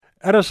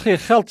RSG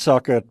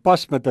Geldsaake het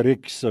pas met 'n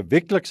reeks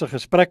weeklikse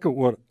gesprekke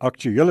oor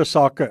aktuelle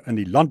sake in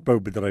die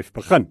landboubedryf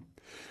begin.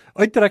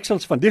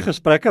 Uittreksels van die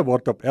gesprekke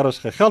word op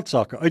RSG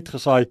Geldsaake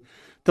uitgesaai,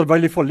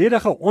 terwyl die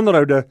volledige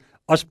onderhoude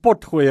as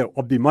potgoeie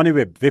op die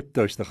Moneyweb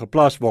webtuiste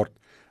geplaas word,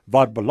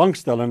 waar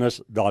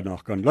belangstellendes daarna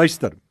kan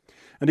luister.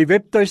 In die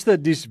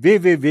webtuiste dis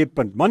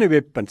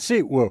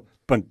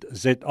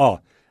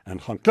www.moneyweb.co.za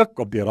en gaan klik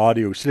op die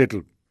radio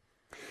sleutel.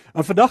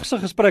 In vandag se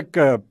gesprek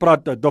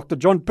praat Dr.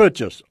 John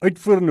Purchase,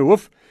 uitvoerende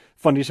hoof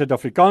van die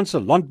Suid-Afrikaanse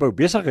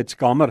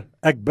Landboubesigheidskamer,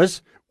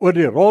 AgBiz, oor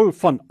die rol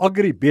van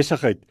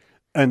agribesigheid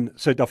in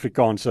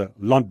Suid-Afrikaanse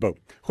landbou.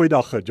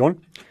 Goeiedag John.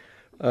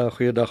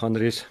 Goeiedag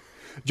Andries.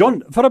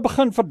 John, vir 'n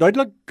begin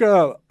verduidelik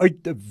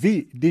uit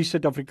wie die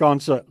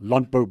Suid-Afrikaanse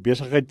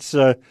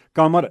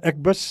Landboubesigheidskamer,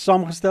 AgBiz,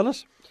 saamgestel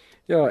is?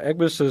 Ja,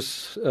 AgBiz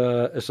is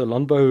 'n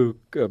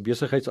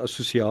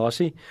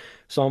landboubesigheidsassosiasie,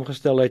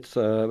 saamgestel uit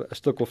 'n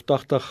stuk of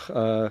 80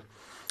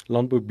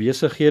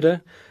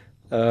 landboubesighede,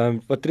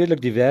 wat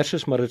redelik divers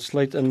is, maar dit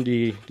sluit in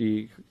die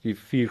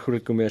 4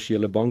 groot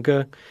kommersiële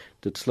banke.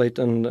 Dit sluit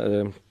in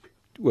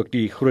ook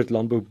die groot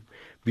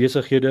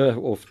landboubesighede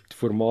of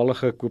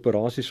voormalige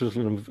koöperasies soos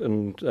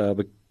in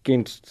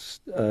bekend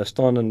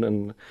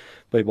staan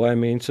by baie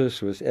mense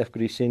soos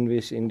AgBiz,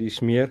 Senwes en die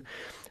meer.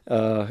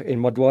 En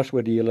maar dwars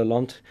oor die hele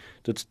land.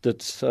 Dit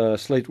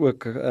sluit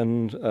ook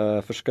in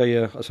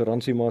verskeie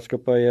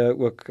assuransiemaatskappye,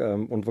 ook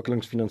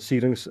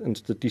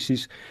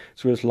ontwikkelingsfinansieringsinstitusies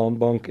soos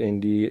Landbank en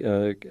die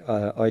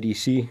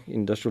IDC,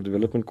 Industrial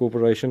Development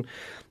Corporation,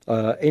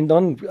 en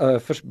dan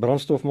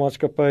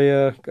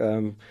brandstofmaatskappye.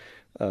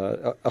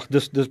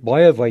 Dis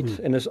baie wyd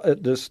en dis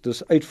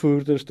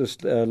uitvoerders, dis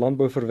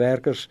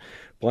landbouverwerkers,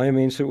 baie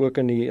mense ook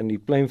in die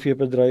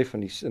pluimveebedryf,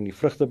 in die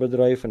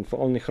vrugtebedryf en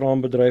veral in die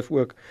graanbedryf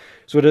ook.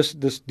 So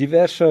dis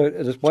diverse,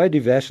 dis baie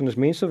divers en dis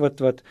mense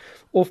wat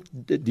of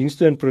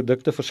dienste en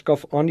produkte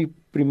verskaf aan die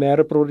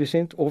primêre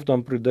produsent of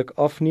dan produk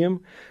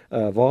afneem,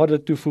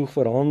 waarde toevoeg,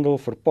 verhandel,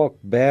 verpak,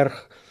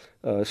 berg,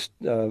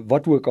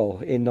 wat ook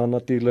al, en dan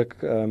natuurlik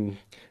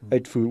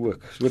uitvoer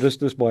ook. So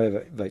dis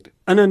baie wyd.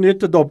 En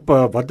net op,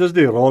 wat is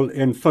die rol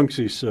en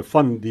funksies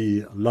van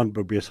die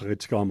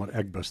Landboubesigheidskamer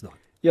AgBiz dan?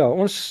 Ja,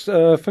 ons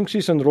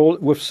funksies en rol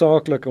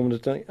hoofsaaklik, om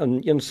dit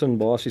in een sin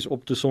basies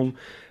op te som,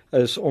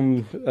 is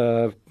om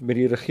met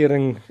die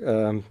regering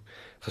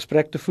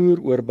gesprek te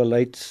voer oor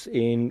beleid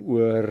en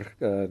oor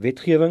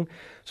wetgewing,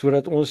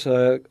 sodat ons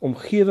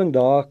omgewing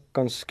daar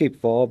kan skep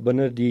waar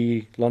binne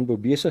die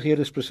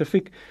landboubesighede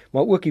spesifiek,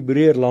 maar ook die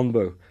breër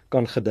landbou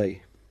kan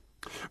gedei.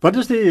 Wat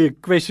is die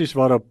kwessies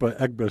waarop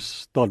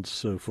AgBiz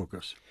tans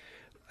fokus?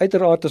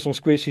 Uiteraard is ons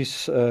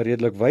kwessies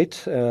redelik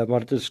wyd, maar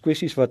dit is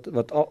kwessies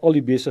wat al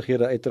die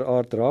besighede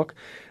uiteraard raak.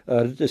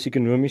 Dit is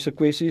ekonomiese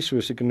kwessies,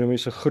 soos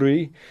ekonomiese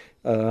groei,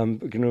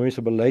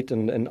 ekonomiese beleid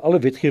en alle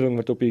wetgewing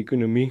wat op die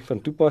ekonomie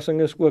van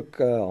toepassing is, ook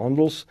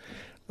handels.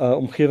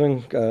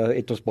 Omgewing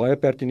het ons baie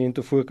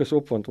pertinente fokus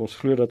op, want ons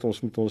glo dat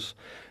ons met ons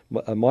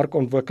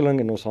markontwikkeling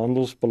en ons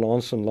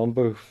handelsbalans in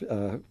landbou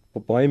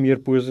baie meer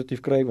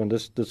positief kry, want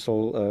dit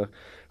sal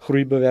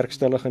groei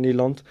bewerkstellig in die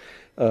land.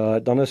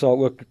 Dan is daar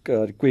ook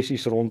die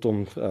kwessies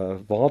rondom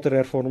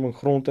waterhervorming,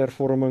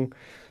 grondhervorming.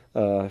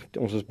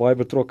 Ons is baie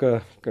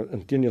betrokke,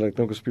 inteendeel, ek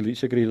dink ons speel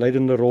seker die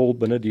leidende rol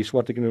binne die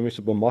swart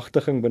ekonomiese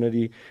bemagtiging binne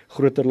die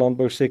groter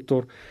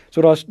landbousektor.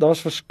 So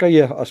daar's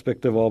verskeie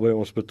aspekte waarby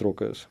ons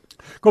betrokke is.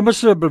 Kom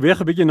ons beweeg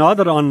 'n bietjie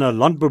nader aan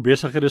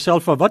landboubesighede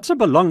self. Wat se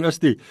belang is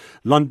die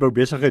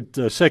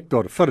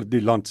landboubesigheidsektor vir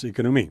die land se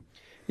ekonomie?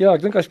 Ja,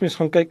 ek dink as mens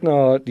gaan kyk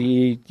na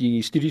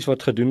die studies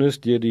wat gedoen is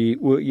deur die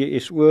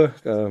OESO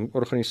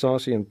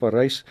organisasie in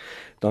Parys,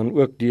 dan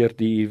ook deur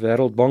die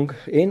Wêreldbank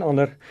en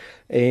ander,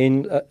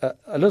 en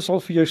hulle sal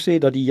vir jou sê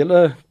dat die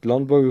hele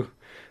landbou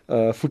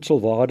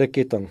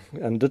voedselwaardeketting,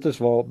 en dit is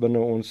waar binne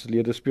ons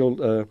lede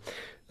speel,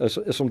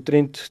 is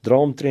omtrent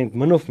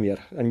min of meer,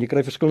 en jy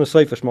kry verskillende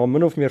syfers, maar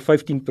min of meer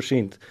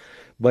 15%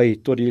 by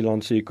tot die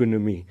land se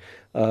ekonomie.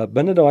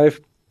 Binne daai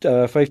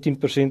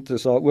 15%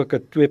 is daar ook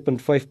 'n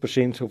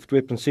 2.5% of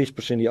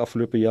 2.6% die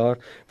afgelope jaar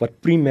wat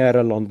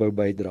primêre landbou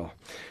bydra.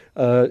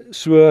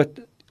 So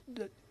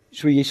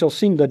jy sal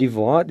sien dat die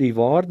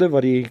waarde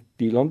wat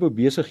die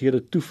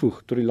landboubesighede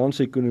toevoeg tot die land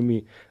se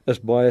ekonomie is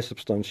baie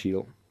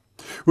substansieel.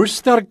 Hoe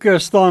sterk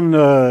staan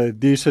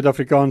die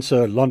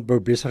Suid-Afrikaanse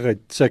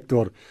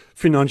landboubesigheidsektor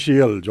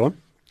finansiëel, John?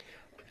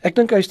 Ek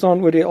dink hy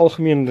staan oor die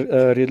algemeen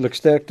redelik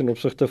sterk ten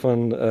opsigte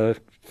van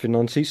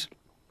finansies.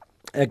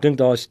 Ek dink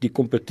die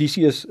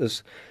kompetisie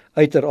is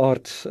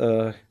uiteraard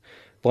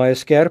baie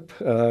skerp,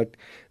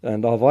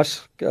 en daar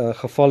was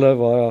gevalle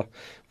waar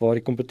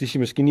die kompetisie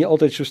miskien nie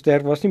altyd so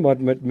sterk was nie, maar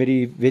met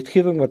die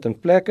wetgewing wat in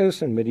plek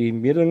is en met die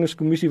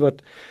mededingingskommissie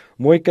wat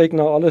mooi kyk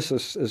na alles,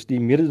 is die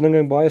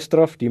mededinging baie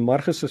straf, die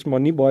marges is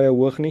maar nie baie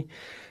hoog nie,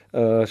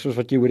 soos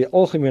wat jy oor die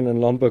algemeen in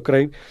landbou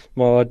kry,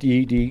 maar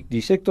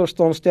die sektor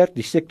staan sterk,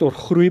 die sektor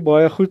groei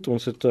baie goed.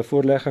 Ons het 'n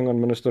voorlegging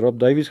aan minister Rob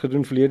Davies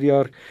gedoen verlede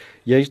jaar,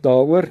 juist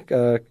daaroor,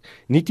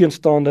 nie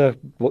teenstaande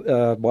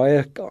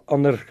baie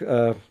ander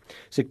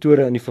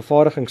sektore in die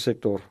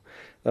vervaardigingssektor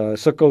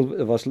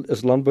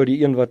is landbou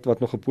die een wat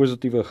nog 'n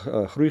positiewe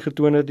groei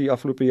getoon het die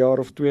afgelope jaar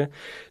of 2.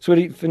 So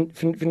die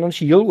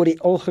finansiëel oor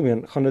die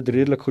algemeen gaan dit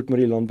redelik goed met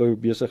die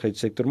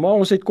landboubesigheidsektor, maar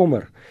ons het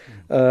kommer.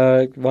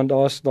 Want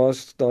daar's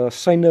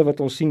syne wat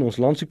ons sien, ons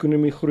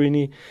landsekonomie groei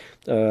nie,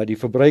 die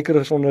verbruiker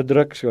is onder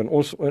druk, so en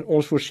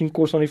ons voorsien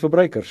kos aan die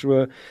verbruiker.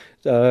 So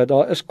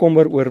daar is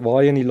kommer oor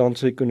waarheen die land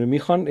se ekonomie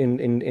gaan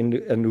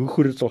en hoe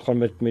goed dit sal gaan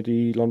met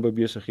die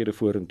landboubesighede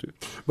vorentoe.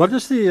 Wat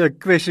is die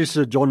kwessies,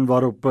 John,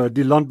 waarop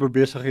die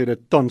landboubesighede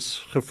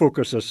tans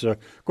gefokus is?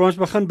 Kom ons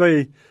begin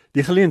by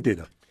die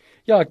geleenthede.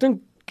 Ja, ek dink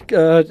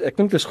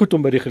dit is goed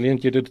om by die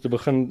geleenthede te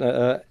begin.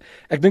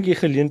 Ek dink die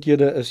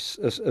geleenthede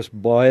is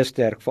baie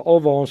sterk,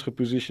 veral waar ons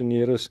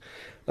geposisioneer is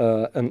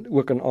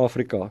ook in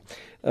Afrika.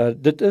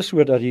 Dit is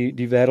so dat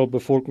die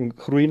wêreldbevolking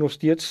groei nog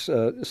steeds,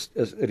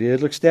 is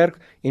redelik sterk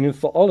en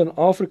veral in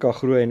Afrika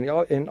groei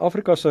en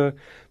Afrika se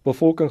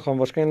bevolking gaan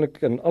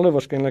waarskynlik in alle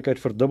waarskynlikheid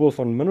verdubbel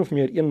van min of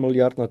meer 1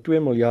 miljard na 2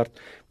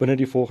 miljard binne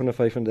die volgende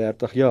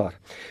 35 jaar.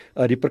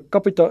 Die per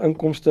capita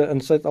inkomste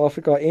in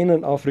Suid-Afrika en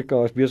in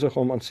Afrika is besig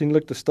om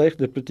aansienlik te styg.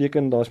 Dit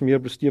beteken daar's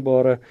meer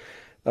besteedbare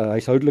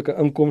huishoudelike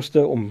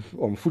inkomste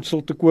om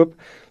voedsel te koop.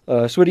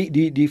 So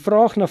die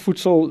vraag na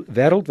voedsel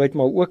wêreldwyd,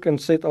 maar ook in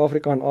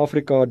Suid-Afrika en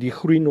Afrika, die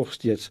groei nog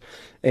steeds.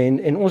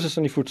 En ons is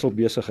in die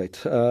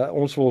voedselbesigheid.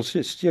 Ons wil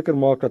seker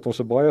maak dat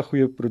ons 'n baie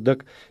goeie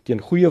produk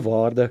teen goeie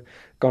waarde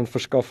kan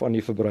verskaf aan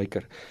die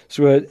verbruiker.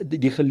 So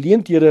die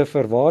geleenthede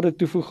vir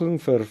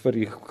waardetoevoeging vir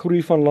die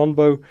groei van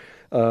landbou,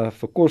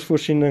 vir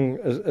kosvoorsiening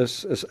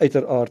is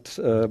uiteraard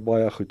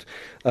baie goed.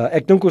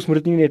 Ek dink ons moet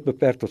dit nie net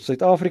beperk tot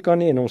Suid-Afrika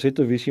nie, en ons het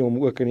 'n visie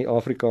om ook in die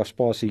Afrika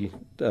spasie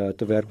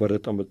te werk wat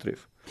dit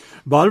aanbetref.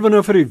 Behalwe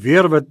nou vir die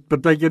weer wat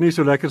partykeer nie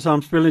so lekker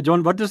saamspeel nie,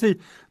 John, wat is die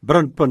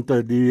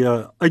brandpunte, die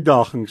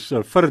uitdagings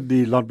vir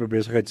die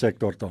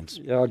landboubesigheidsektor tans?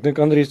 Ja, ek dink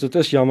Andries, dit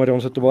is jammer,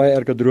 ons het 'n baie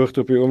erge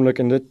droogte op die oomblik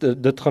en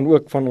dit gaan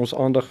ook van ons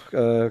aandag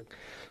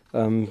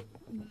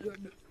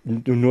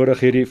nodig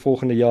hierdie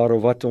volgende jaar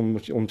of wat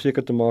om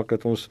seker te maak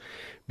dat ons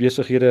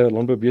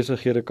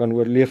landboubesighede kan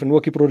oorleef en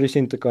ook die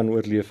produsente kan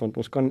oorleef, want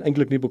ons kan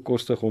eintlik nie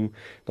bekostig om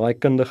daai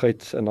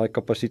kundigheid en daai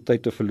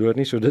kapasiteit te verloor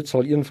nie. So dit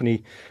sal een van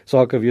die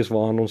sake wees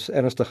waaraan ons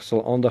ernstig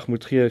sal aandag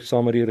moet gee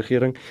saam met die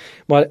regering.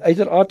 Maar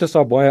uiteraard is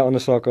daar baie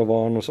ander sake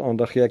waaraan ons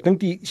aandag gee. Ek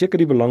dink seker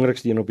die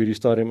belangrikste een op hierdie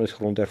stadium is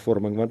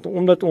grondhervorming, want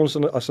omdat ons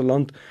as 'n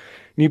land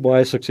nie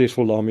baie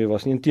suksesvol daarmee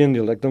was nie.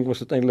 Inteendeel, ek dink ons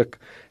het eintlik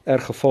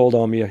erg geval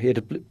daarmee.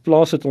 Dit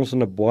plaas dit ons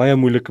in 'n baie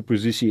moeilike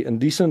posisie, in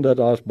die sin dat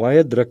daar is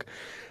baie druk,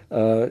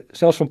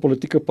 selfs van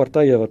politieke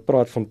partye wat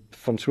praat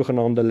van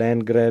sogenaamde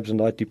land grabs en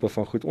daai tipe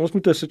van goed. Ons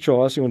moet 'n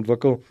situasie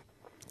ontwikkel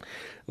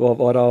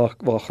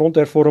waar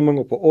grondhervorming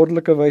op 'n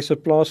ordelike wyse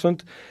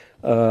plaasvind,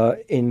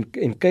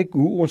 en kyk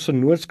hoe ons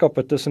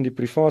vennootskappe tussen die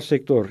private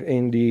sektor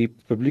en die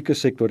publieke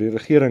sektor, die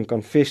regering,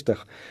 kan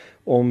vestig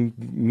om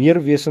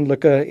meer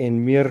wesenlike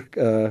en meer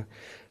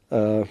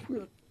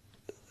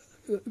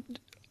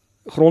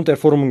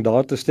grondhervorming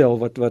daar te stel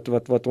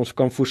wat ons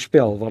kan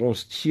voorspel, waar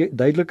ons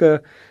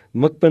duidelike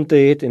mikpunte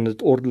het en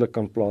dit ordelik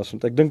kan plaas.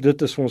 Want ek dink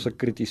dit is vir ons 'n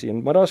kritiese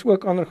een. Maar daar's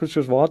ook ander goed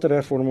soos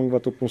waterhervorming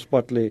wat op ons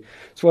pad lê,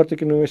 swart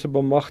ekonomiese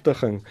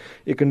bemagtiging,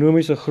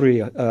 ekonomiese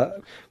groei,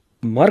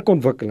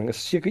 markontwikkeling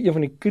is seker een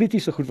van die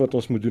kritiese goed wat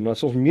ons moet doen.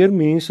 As ons meer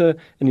mense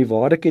in die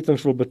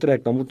waardeketings wil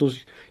betrek, dan moet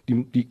ons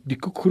die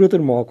koek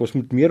groter maak. Ons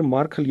moet meer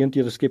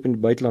markgeleenthede skep in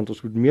die buiteland.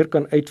 Ons moet meer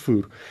kan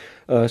uitvoer.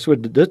 So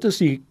dit is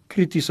die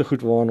kritiese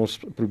goed waaraan ons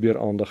probeer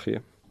aandag gee.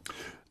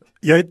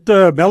 Jy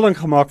het melding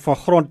gemaak van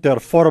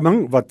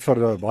grondhervorming wat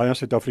vir baie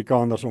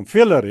Suid-Afrikaners om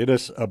vele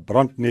redes 'n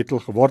brandnetel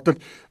geword het.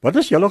 Wat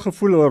is julle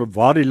gevoel oor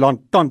waar die land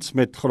tans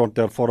met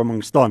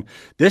grondhervorming staan?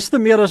 Des te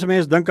meer as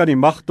mense dink aan die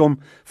magdom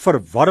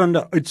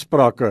verwarrende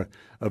uitsprake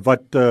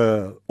wat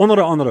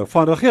onder andere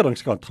van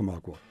regeringskant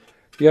gemaak word.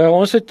 Ja,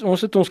 ons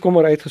het ons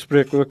kommer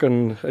uitgespreek ook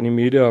in die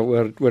media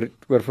oor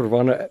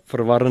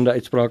verwarrende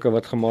uitsprake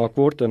wat gemaak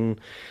word en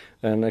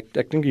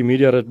ek dink die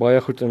media het dit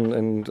baie goed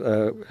en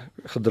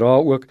gedra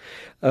ook.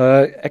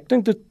 Ek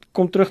dink dit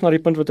kom terug na die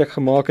punt wat ek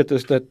gemaak het,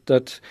 is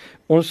dat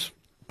ons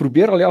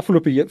probeer al die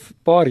afgelope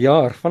paar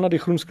jaar, vanaf die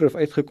groenskrif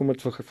uitgekom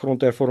het vir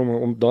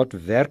grondhervorming, om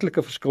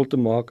daadwerklike verskil te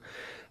maak,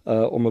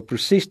 om 'n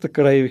proses te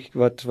kry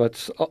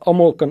wat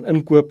almal kan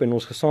inkoop en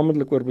ons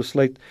gesamentlik oor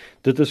besluit,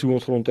 dit is hoe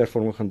ons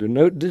grondhervorming gaan doen.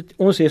 Nou,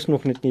 ons is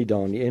nog net nie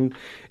daar nie,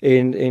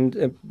 en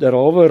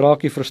derhalwe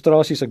raak die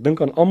frustrasies, ek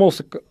dink aan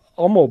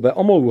by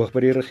almal hoog, by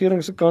die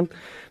regering se kant,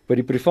 by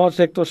die private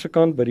sektor se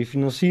kant, by die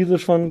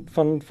finansierders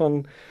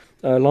van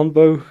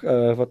landbou,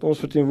 wat ons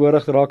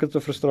verteenwoordig, raak dit 'n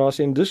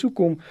frustrasie, en dis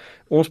hoekom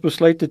ons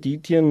besluit het hier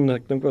teen,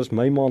 ek dink was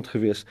Mei maand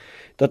gewees,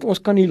 dat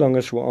ons kan nie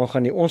langer so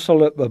aangaan nie. Ons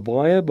sal 'n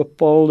baie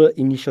bepaalde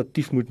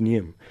inisiatief moet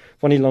neem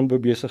van die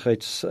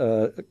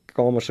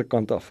Landboubesigheidskamer se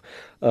kant af,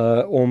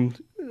 om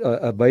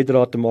 'n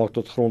bydrae te maak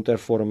tot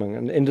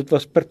grondhervorming. En dit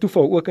was per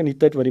toeval ook in die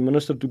tyd wat die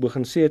minister toe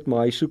begin sê het,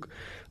 maar hy soek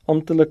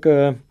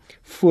amptelike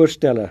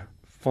voorstelle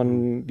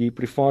van die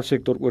private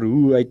sektor oor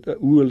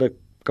hoe hulle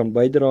kan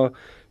bydra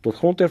tot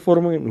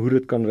grondhervorming en hoe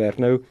dit kan werk.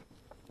 Nou,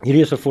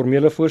 Hierdie is 'n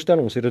formele voorstel.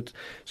 Ons het dit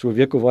so 'n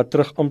week of wat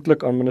terug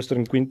amptelik aan minister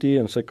Nkwinti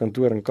in sy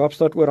kantoor in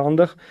Kaapstad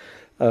oorhandig.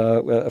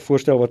 'n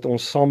Voorstel wat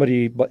ons saam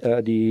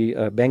met die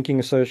Banking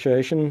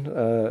Association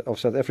of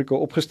South Africa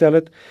opgestel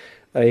het.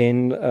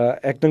 En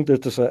ek dink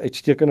dit is 'n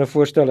uitstekende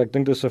voorstel. Ek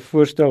dink dit is 'n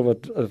voorstel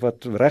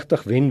wat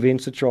regtig wen-wen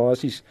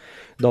situasies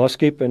daar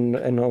skep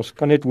en ons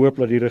kan net hoop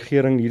dat die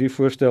regering hierdie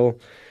voorstel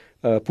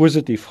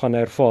positief gaan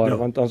ervaar, Ja.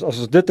 want as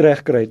ons dit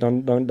reg kry,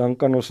 dan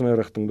kan ons in 'n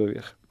rigting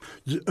beweeg.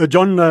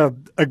 John,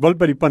 ek wil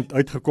by die punt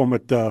uitgekom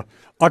het,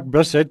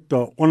 AgBiz het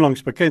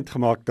onlangs bekend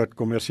gemaak dat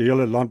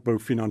kommersiële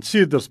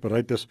landboufinansierders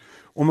bereid is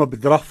om 'n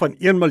bedrag van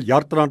R1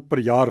 miljard per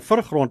jaar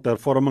vir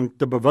grondhervorming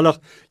te bewillig.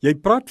 Jy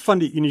praat van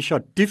die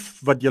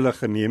inisiatief wat jy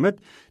geneem het,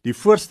 die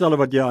voorstelle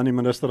wat jy aan die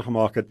minister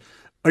gemaak het.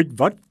 Uit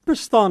wat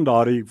bestaan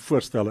daardie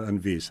voorstelle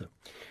in wese?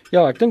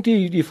 Ja, ek dink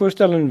die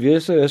voorstel in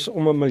wese is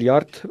om R1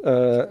 miljard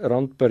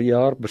per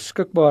jaar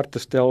beskikbaar te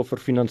stel vir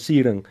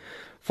finansiering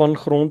van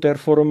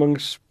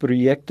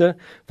grondhervormingsprojekte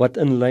wat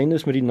in lyn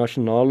is met die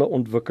nasionale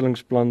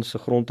ontwikkelingsplan se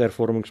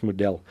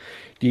grondhervormingsmodel.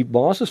 Die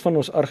basis van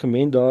ons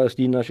argument daar is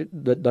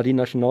dat die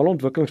nasionale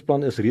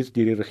ontwikkelingsplan is reeds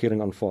deur die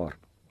regering aanvaar.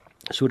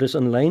 So dis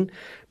in lyn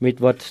met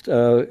wat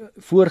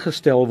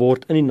voorgestel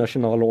word in die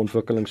nasionale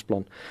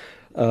ontwikkelingsplan.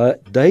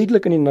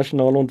 Duidelik in die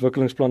nasionale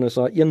ontwikkelingsplan is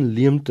daar een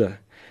leemte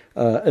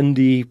in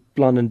die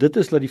plan, en dit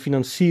is dat die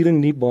finansiering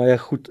nie baie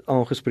goed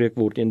aangespreek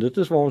word nie. En dit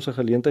is waar ons 'n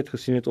geleentheid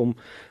gesien het om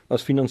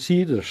as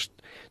finansierders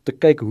te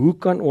kyk hoe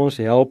kan ons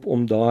help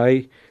om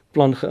daai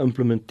plan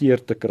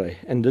geïmplementeer te kry.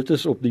 En dit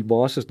is op die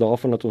basis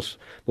daarvan dat ons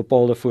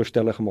bepaalde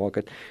voorstelle gemaak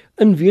het.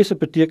 In wese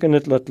beteken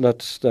dit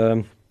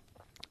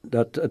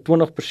dat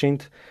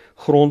 20%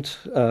 grond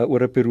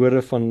oor 'n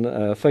periode van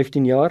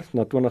 15 jaar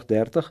na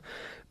 2030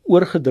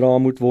 oorgedra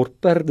moet word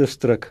per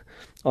distrik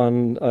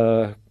aan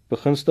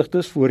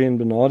begunstigdes, voorheen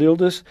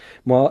benadeeldes,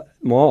 maar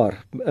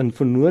in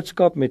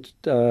vennootskap met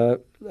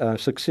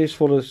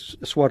suksesvolle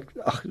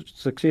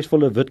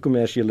wit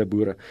kommersiële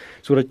boere,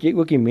 sodat jy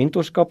ook die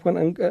mentorskap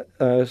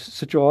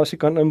situasie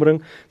kan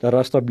inbring, dat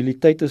daar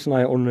stabiliteit is in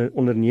daai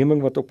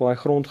onderneming wat op daai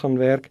grond gaan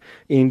werk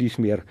en dies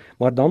meer.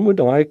 Maar dan moet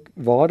daai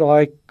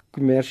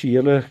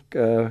kommersiële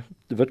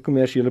wit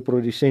kommersiële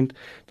produsent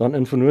dan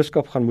in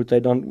vennootskap gaan, moet hy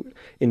dan,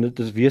 en dit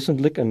is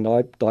wesentlik en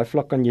daai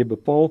vlak kan jy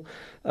bepaal,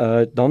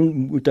 dan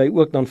moet hy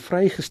ook dan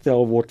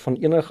vrygestel word van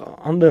enige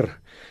ander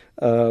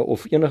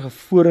of enige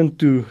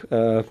vorentoe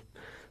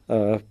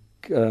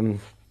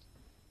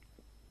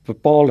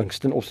bepalings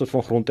ten opsigte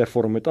van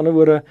grondhervorming. Met ander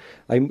woorde,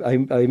 hy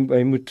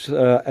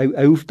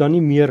hoef dan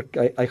nie meer,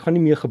 hy gaan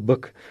nie meer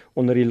gebuk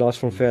onder die las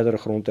van verdere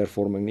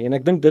grondhervorming nie. En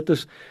ek dink dit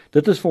is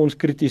vir ons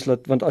krities,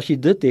 want as jy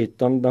dit het,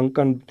 dan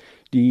kan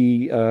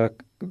die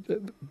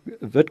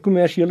wit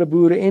kommersiële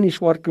boere en die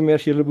swart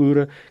kommersiële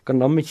boere kan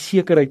dan met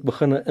sekerheid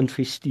begin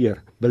investeer,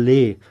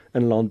 belê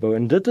in landbou.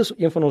 En dit is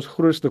een van ons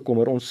grootste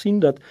kommer. Ons sien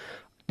dat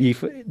die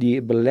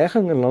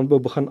belegging in landbou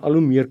begin al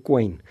hoe meer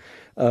kwyn.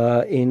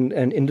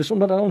 En dis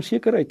omdat daar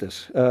onsekerheid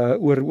is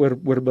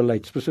oor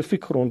beleid,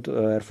 spesifiek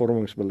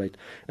grondhervormingsbeleid.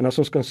 En as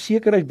ons kan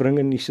sekerheid bring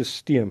in die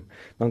stelsel,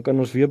 dan kan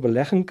ons weer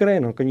belegging kry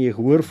en dan kan jy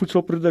hoër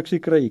voedselproduksie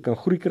kry, jy kan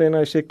groei kry in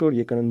daai sektor,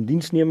 jy kan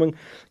indiensneming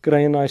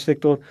kry in daai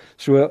sektor.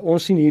 So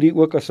ons sien hierdie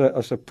ook as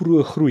 'n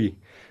pro-groei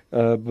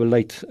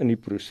beleid in die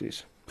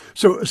proses.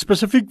 So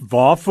spesifiek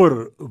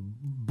waarvoor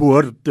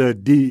behoort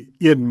die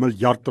R1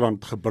 miljard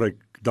gebruik?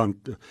 Dan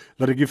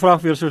laat ek die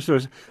vraag weer so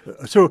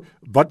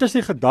wat is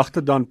die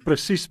gedagte dan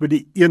presies by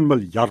die R1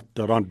 miljard?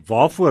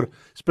 Waarvoor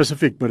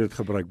spesifiek moet dit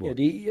gebruik word?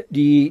 Ja,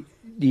 die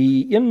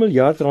R1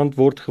 miljard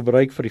word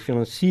gebruik vir die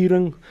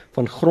finansiering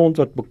van grond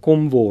wat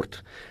bekom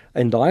word.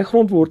 En daai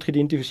grond word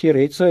geïdentifiseer,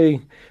 het sy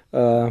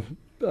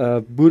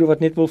boere wat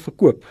net wil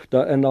verkoop.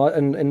 En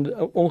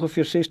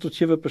ongeveer 6 tot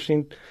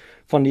 7%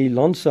 van die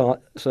land se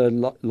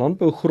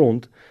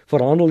landbougrond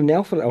verhandel in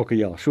elk geval elke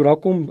jaar. So daar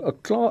kom 'n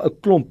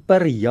klomp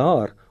per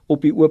jaar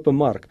op die open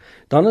mark.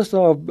 Dan is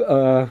daar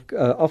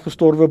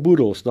afgestorwe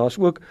boedels. Daar's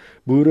ook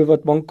boere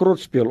wat bankrot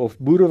speel of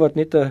boere wat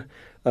net 'n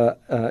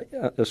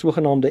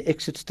sogenaamde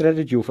exit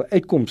strategy of 'n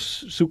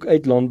uitkoms soek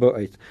uit landbou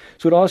uit.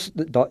 So daar's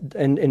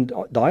en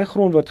daai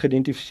grond wat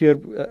geïdentifiseer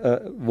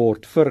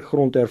word vir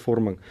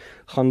grondhervorming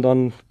gaan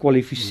dan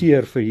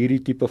kwalifiseer vir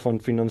hierdie tipe van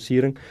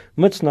finansiering,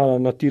 mits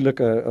natuurlik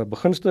 'n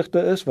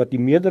begunstigde is wat die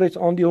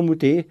meerderheidsaandeel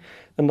moet hê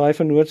in daai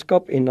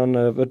vennootskap en dan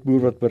 'n wit boer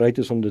wat bereid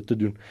is om dit te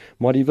doen.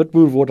 Maar die wit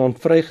boer word dan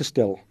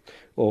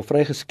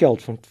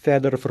vrygeskeld van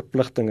verdere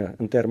verpligtinge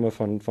in terme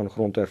van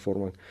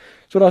grondhervorming.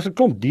 So daar's 'n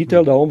klomp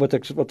detail daarom wat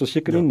ons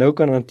seker nie nou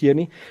kan hanteer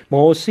nie, maar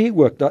ons sê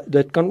ook dat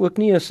dit kan ook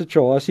nie 'n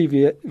situasie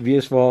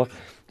wees waar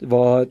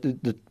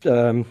dit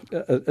 'n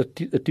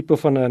tipe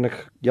van, en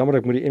jammer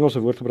ek moet die Engelse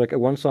woord gebruik,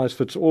 'n one size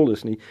fits all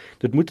is nie.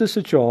 Dit moet 'n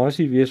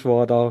situasie wees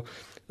waar daar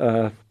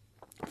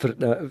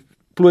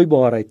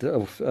plooibaarheid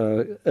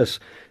is.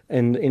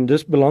 En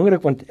dis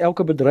belangrik want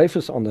elke bedryf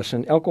is anders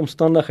en elke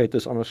omstandigheid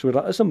is anders. So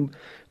daar is 'n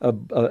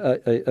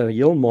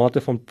heel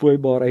mate van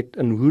plooibaarheid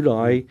in hoe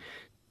daai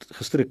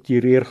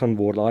gestruktureer gaan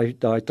word,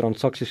 daai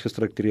transaksies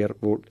gestruktureer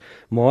word.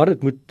 Maar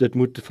dit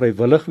moet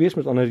vrywillig wees,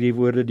 met ander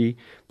woorde, die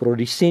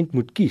produsent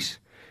moet kies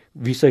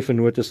wie sy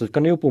vernoot is. Dit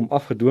kan nie op hom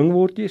afgedwing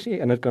word nie,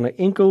 en dit kan 'n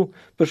enkel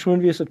persoon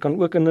wees, dit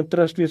kan ook in 'n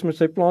trust wees met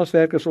sy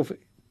plaaswerkers of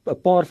 'n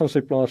paar van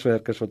sy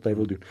plaaswerkers wat hy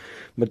wil doen.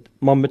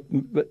 Maar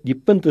die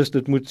punt is,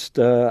 dit moet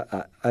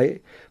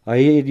hy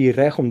het die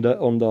reg om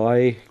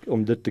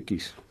dit te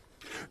kies.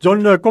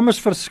 John, kom ons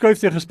verskuif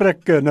die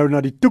gesprek nou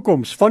na die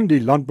toekoms van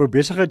die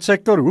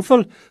landboubesigheidsektor.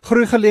 Hoeveel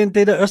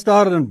groeigeleenthede is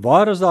daar en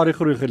waar is daar die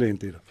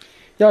groeigeleenthede?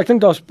 Ja, ek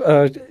dink daar's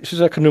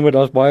soos ek genoem het,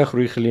 daar's baie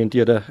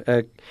groeigeleenthede.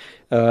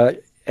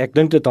 Ek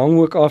dink dit hang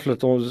ook af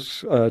dat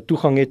ons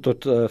toegang het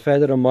tot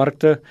verdere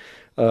markte,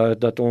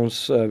 dat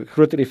ons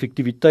groter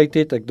effektiwiteit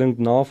het. Ek dink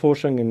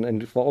navorsing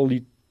en veral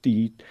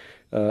die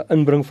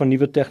inbring van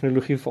nuwe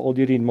tegnologie, veral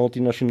deur die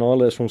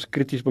multinasjonale, is ons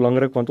krities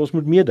belangrik, want ons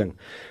moet meeding.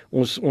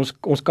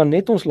 Ons kan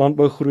net ons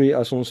landbou groei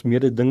as ons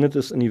mededingend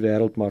is in die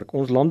wêreldmark.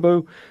 Ons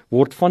landbou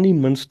word van die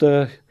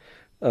minste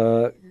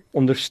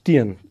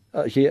ondersteun.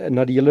 As jy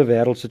na die hele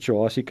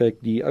wêreldsituasie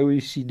kyk, die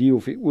OECD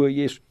of die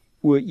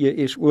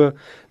OESO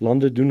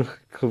lande doen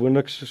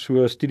gewoonlik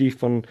so 'n studie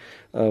van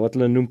wat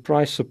hulle noem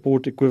price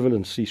support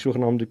equivalency,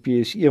 sogenaamde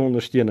PSE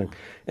ondersteuning.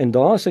 En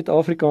daar is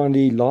Suid-Afrika in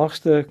die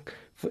laagste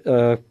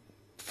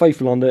 5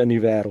 lande in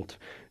die wêreld.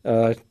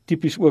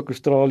 Tipies ook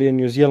Australië en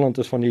Nieu-Seeland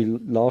is van die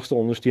laagste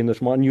ondersteuners,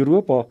 maar in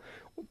Europa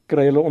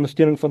kry hulle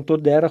ondersteuning van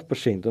tot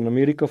 30%, in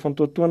Amerika van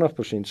tot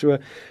 20%. So,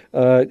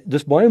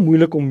 dis baie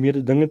moeilik om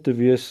mededingend te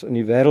wees in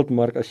die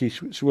wêreldmark as jy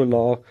so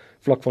laag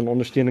vlak van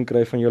ondersteuning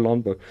kry van jou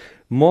landbou.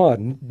 Maar,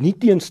 nie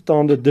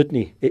teenstaande dit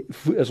nie,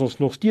 is ons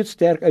nog steeds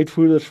sterk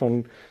uitvoerders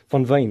van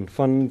wyn,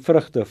 van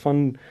vrugte,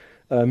 van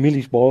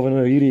mielies, behalwe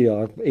nou hierdie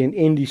jaar,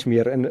 en dies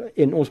meer,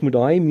 en ons moet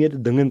daai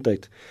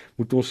mededingendheid,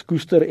 moet ons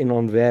koester en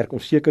aan werk, om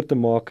seker te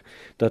maak,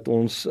 dat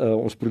ons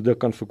produk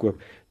kan verkoop.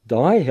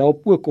 Daai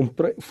help ook om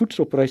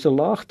voedselpryse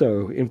laag te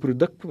hou, en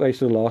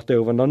produkpryse laag te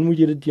hou, want dan moet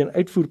jy dit teen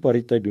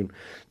uitvoerpariteit doen.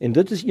 En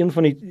dit is een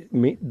van die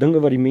dinge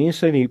wat die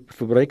mense en die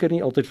verbruiker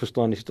nie altyd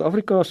verstaan nie.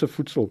 Suid-Afrika se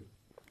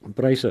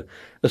voedselpryse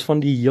is van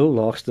die heel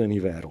laagste in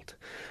die wêreld.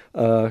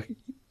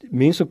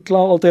 Mense kla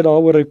altyd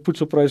daaroor dat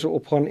voedselpryse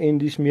opgaan en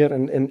dies meer,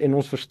 en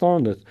ons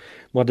verstaan dit,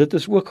 maar dit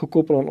is ook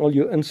gekoppel aan al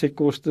jou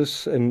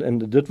insetkostes, en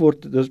dit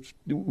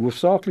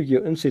hoofsaaklik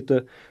jou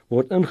insette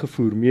word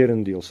ingevoer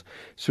meerendeels.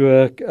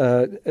 So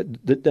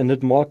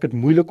dit maak dit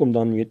moeilik om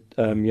dan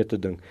mee te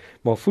ding.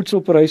 Maar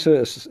voedselpryse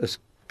is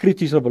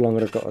krities 'n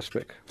belangrike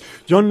aspek.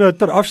 John,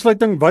 ter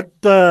afsluiting, wat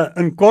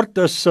in kort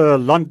is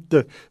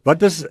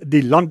wat is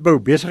die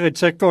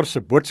landboubesigheidsektor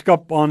se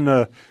boodskap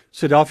aan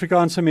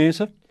Suid-Afrikaanse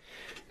mense?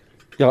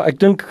 Ja, ek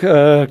dink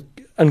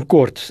in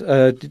kort,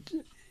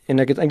 en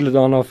ek het eintlik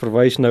daarna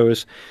verwys nou,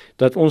 is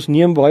dat ons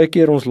neem baie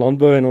keer ons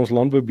landbou en ons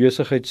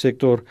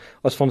landboubesigheidsektor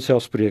as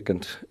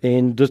vanselfsprekend.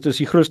 En dit is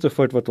die grootste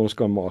fout wat ons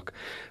kan maak.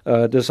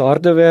 Dis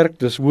harde werk,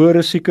 dis hoë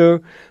risiko,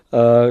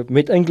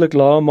 met eintlik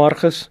lae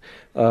marges.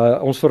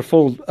 Ons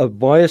vervul 'n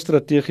baie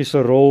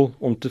strategiese rol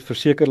om te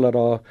verseker dat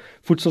daar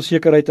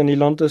voedselsekerheid in die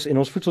land is, en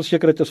ons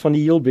voedselsekerheid is van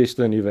die heel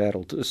beste in die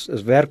wêreld,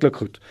 is werklik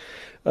goed.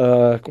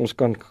 Ons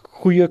kan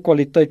goeie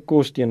kwaliteit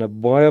kos teen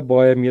 'n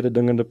baie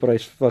mededingende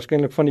prys,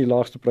 waarskynlik van die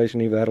laagste prys in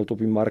die wêreld op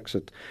die mark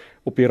sit,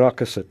 op die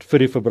rakke sit vir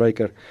die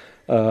verbruiker.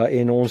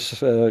 En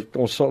ons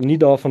sal nie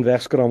daarvan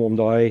wegskram om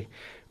daai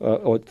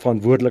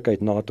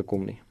verantwoordelikheid na te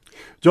kom nie.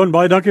 John,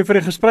 baie dankie vir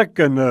die gesprek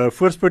en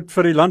voorspoed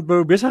vir die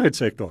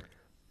landboubesigheidsektor.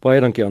 Baie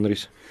dankie,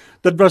 Andries.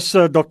 Dit was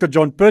Dr.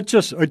 John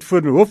Purchase,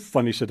 uitvoerende hoof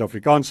van die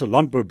Suid-Afrikaanse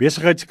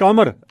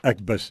Landboubesigheidskamer,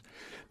 AgBiz.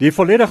 Die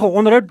volledige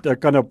onderhoud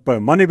kan op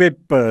Moneyweb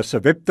se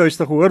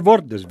webtuiste gehoor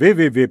word, dis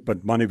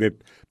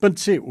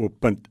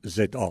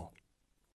www.moneyweb.co.za.